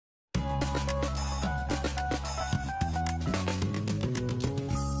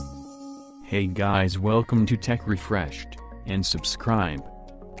Hey guys, welcome to Tech Refreshed, and subscribe.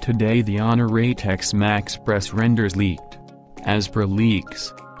 Today the Honor 8X Max press renders leaked. As per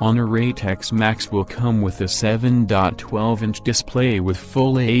leaks, Honor 8X Max will come with a 7.12-inch display with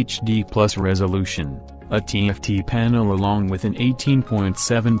full HD plus resolution, a TFT panel along with an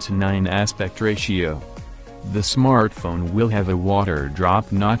 18.7:9 aspect ratio. The smartphone will have a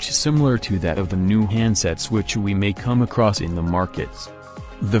WaterDrop notch similar to that of the new handsets which we may come across in the markets.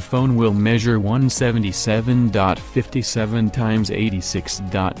 The phone will measure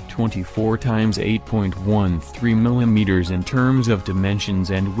 177.57x86.24x8.13 in terms of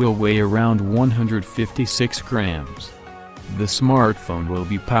dimensions and will weigh around 156 grams. The smartphone will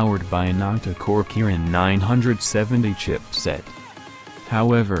be powered by an octa-core Kirin 970 chipset.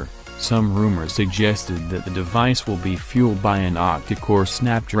 However, some rumors suggested that the device will be fueled by an octa-core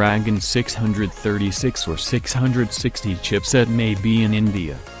Snapdragon 636 or 660 chipset maybe in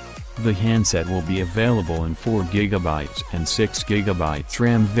India. The handset will be available in 4GB and 6GB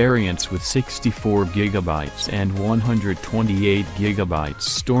RAM variants with 64GB and 128GB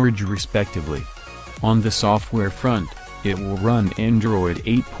storage respectively. On the software front, it will run Android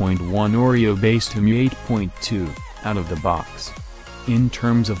 8.1 Oreo-based EMU 8.2 out of the box. In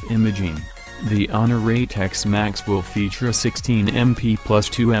terms of imaging, the Honor 8X Max will feature a 16MP plus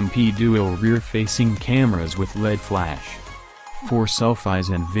 2MP dual rear-facing cameras with LED flash. For selfies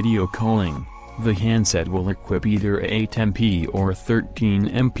and video calling, the handset will equip either a 8MP or a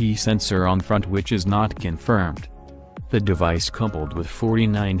 13MP sensor on front which is not confirmed. The device coupled with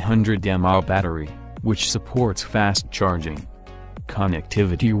 4900 mAh battery, which supports fast charging.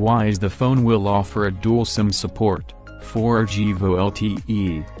 Connectivity-wise, the phone will offer a dual SIM support, 4G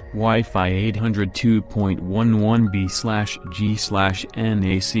VoLTE, Wi-Fi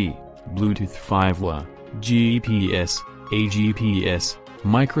 802.11b/G/NAC, Bluetooth 5LA, GPS, AGPS,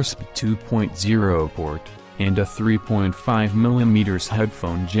 microSP 2.0 port, and a 3.5mm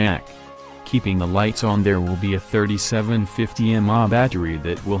headphone jack. Keeping the lights on, there will be a 3750 mAh battery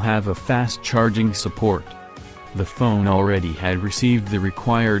that will have a fast charging support. The phone already had received the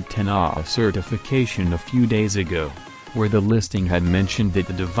required 10Ah certification a few days ago, where the listing had mentioned that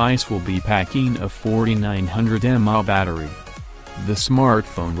the device will be packing a 4900 mAh battery. The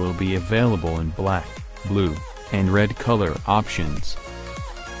smartphone will be available in black, blue, and red color options.